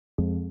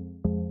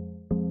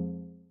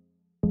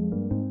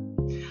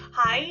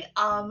Hi,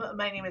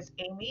 my name is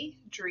Amy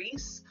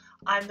Drees.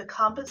 I'm the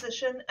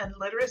Composition and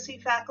Literacy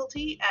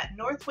faculty at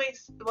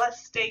Northwest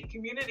State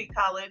Community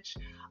College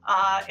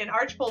in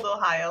Archbold,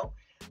 Ohio.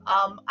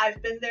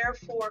 I've been there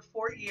for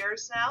 4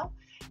 years now,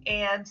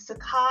 and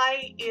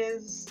Sakai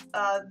is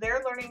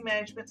their learning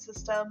management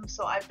system.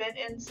 So I've been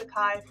in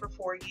Sakai for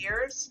 4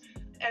 years,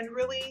 and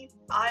really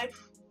I've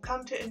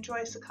come to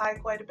enjoy Sakai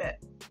quite a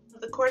bit.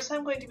 The course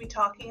I'm going to be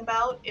talking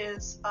about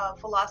is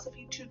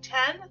Philosophy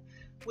 210,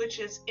 which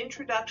is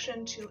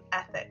Introduction to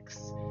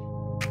Ethics.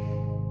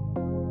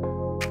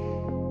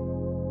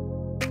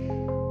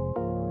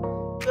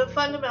 The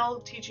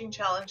fundamental teaching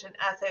challenge in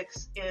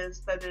ethics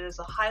is that it is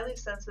a highly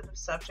sensitive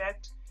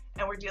subject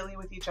and we're dealing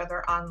with each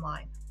other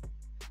online.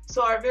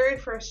 So our very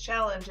first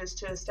challenge is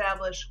to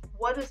establish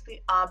what is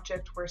the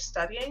object we're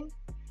studying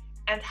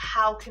and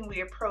how can we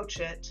approach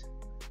it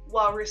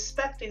while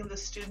respecting the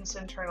student's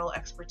internal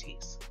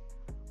expertise.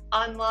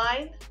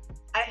 Online,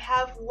 I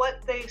have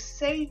what they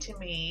say to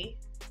me,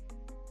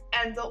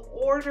 and the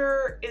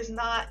order is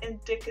not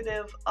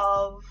indicative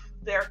of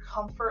their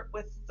comfort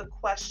with the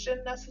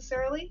question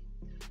necessarily.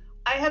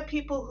 I have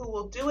people who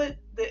will do it,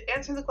 they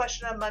answer the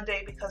question on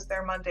Monday because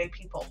they're Monday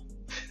people.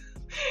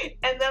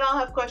 And then I'll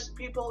have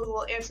people who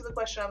will answer the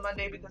question on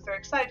Monday because they're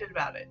excited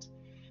about it.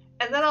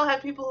 And then I'll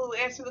have people who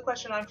answer the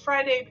question on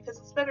Friday because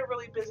it's been a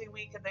really busy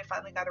week and they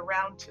finally got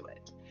around to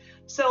it.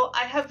 So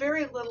I have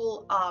very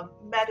little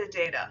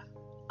metadata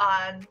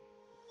on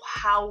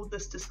how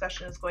this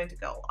discussion is going to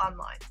go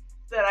online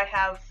that I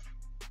have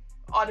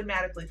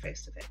automatically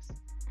face-to-face.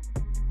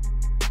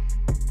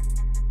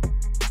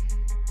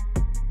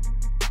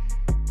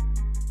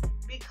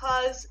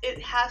 Because it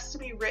has to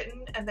be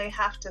written and they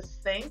have to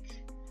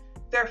think,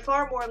 they're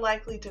far more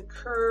likely to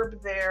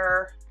curb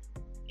their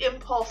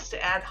impulse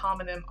to ad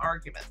hominem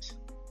argument.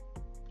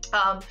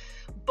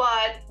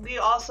 But we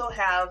also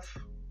have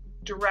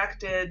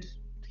directed,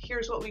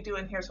 here's what we do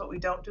and here's what we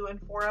don't do in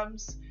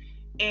forums.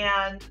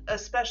 And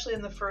especially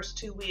in the first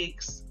 2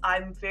 weeks,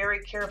 I'm very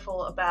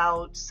careful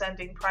about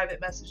sending private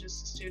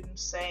messages to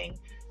students saying,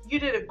 you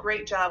did a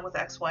great job with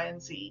X, Y,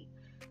 and Z,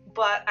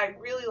 but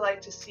I'd really like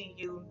to see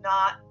you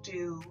not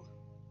do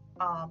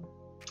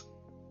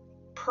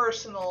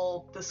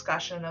personal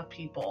discussion of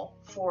people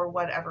for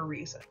whatever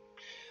reason.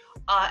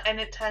 And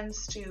it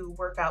tends to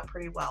work out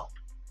pretty well.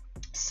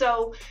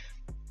 So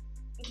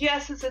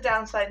yes, it's a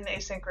downside in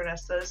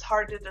asynchronous that it's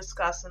hard to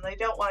discuss and they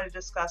don't want to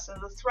discuss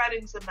and the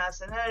threading's a mess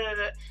and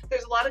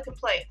there's a lot of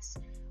complaints.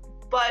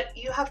 But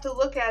you have to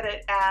look at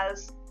it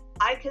as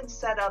I can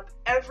set up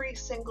every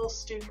single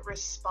student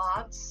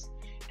response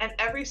and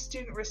every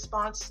student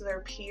response to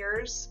their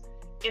peers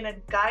in a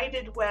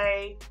guided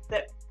way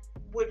that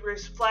would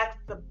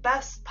reflect the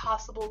best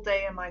possible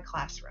day in my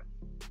classroom.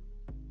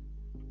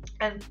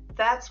 And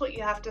that's what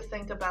you have to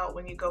think about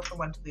when you go from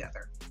one to the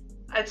other.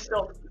 It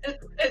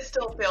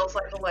still feels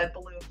like a lead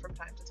balloon from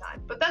time to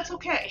time, but that's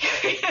okay.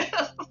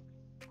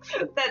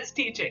 That's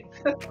teaching.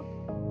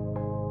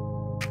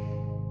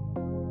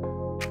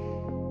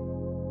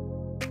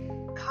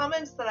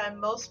 Comments that I'm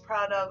most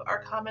proud of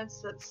are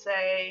comments that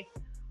say,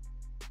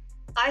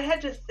 I had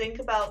to think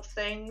about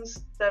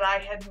things that I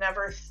had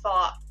never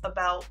thought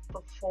about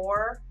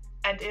before,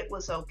 and it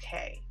was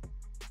okay.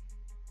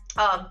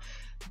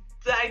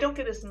 I don't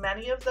get as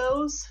many of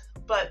those,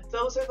 but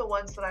those are the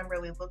ones that I'm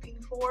really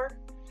looking for,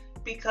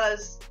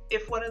 because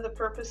if one of the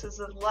purposes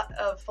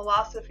of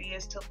philosophy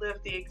is to live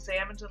the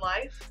examined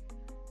life,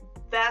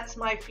 that's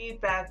my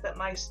feedback that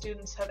my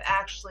students have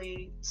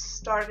actually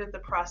started the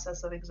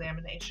process of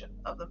examination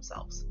of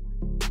themselves.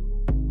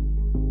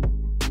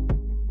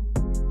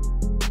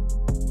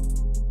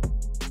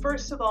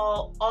 First of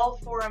all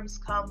forums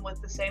come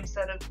with the same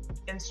set of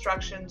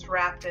instructions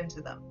wrapped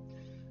into them.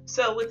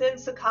 So within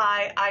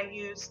Sakai, I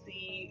use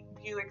the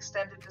View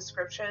Extended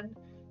Description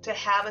to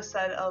have a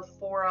set of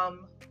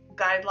forum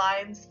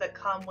guidelines that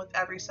come with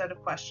every set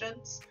of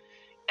questions.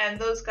 And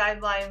those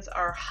guidelines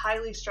are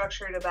highly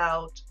structured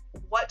about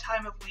what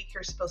time of week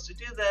you're supposed to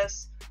do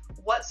this,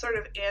 what sort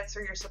of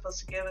answer you're supposed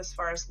to give as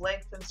far as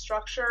length and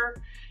structure,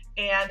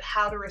 and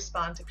how to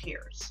respond to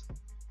peers.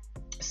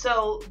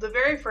 So the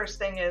very first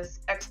thing is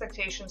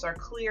expectations are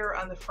clear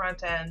on the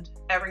front end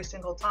every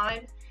single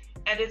time.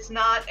 And it's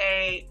not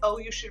oh,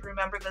 you should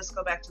remember this,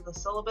 go back to the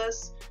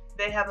syllabus.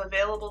 They have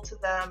available to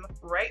them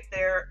right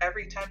there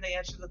every time they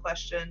answer the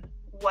question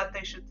what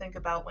they should think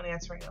about when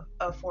answering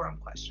a forum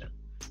question.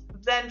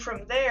 Then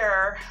from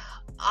there,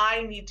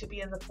 I need to be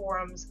in the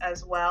forums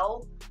as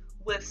well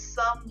with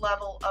some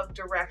level of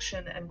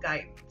direction and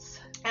guidance.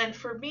 And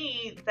for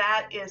me,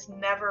 that is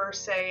never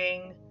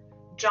saying,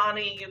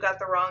 Johnny, you got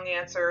the wrong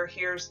answer,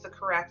 here's the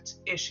correct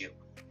issue.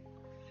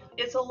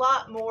 It's a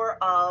lot more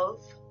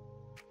of,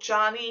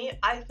 Johnny,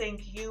 I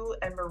think you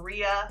and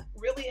Maria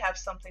really have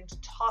something to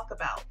talk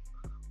about.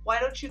 Why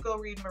don't you go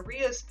read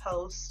Maria's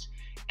post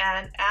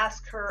and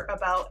ask her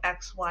about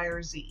X, Y,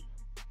 or Z?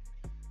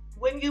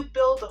 When you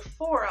build a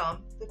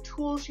forum, the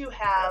tools you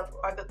have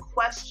are the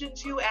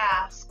questions you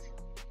ask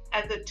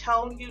and the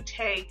tone you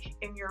take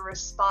in your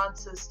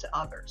responses to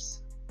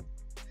others.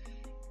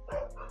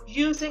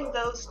 Using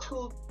those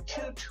two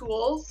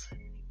tools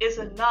is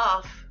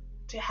enough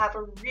to have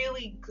a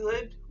really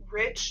good,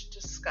 rich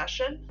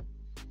discussion.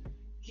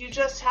 You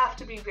just have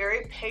to be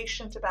very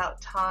patient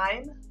about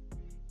time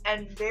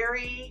and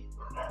very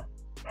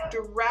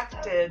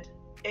directed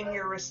in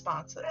your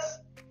responses.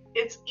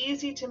 It's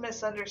easy to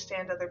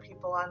misunderstand other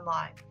people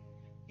online.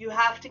 You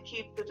have to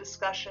keep the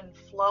discussion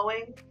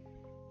flowing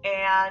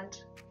and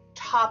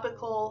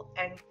topical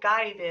and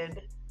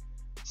guided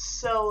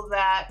so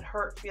that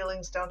hurt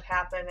feelings don't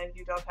happen and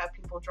you don't have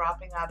people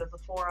dropping out of the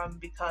forum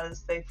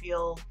because they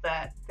feel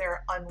that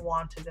they're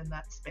unwanted in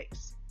that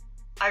space.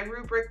 I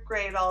rubric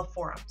grade all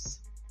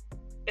forums.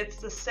 It's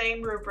the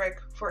same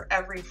rubric for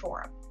every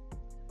forum.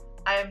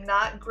 I am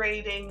not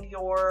grading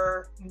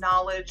your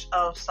knowledge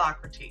of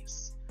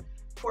Socrates.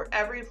 For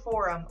every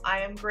forum, I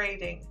am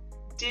grading,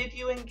 did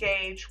you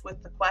engage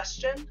with the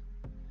question?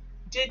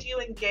 Did you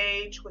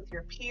engage with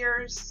your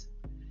peers?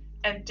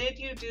 And did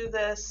you do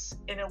this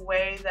in a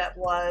way that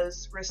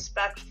was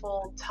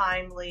respectful,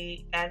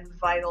 timely, and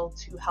vital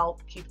to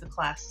help keep the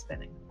class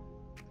spinning?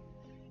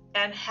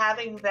 And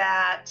having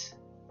that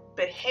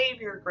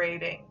behavior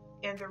grading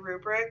in the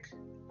rubric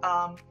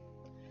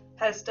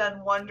has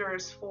done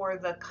wonders for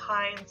the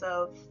kinds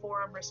of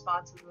forum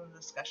responses and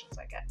discussions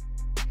I get.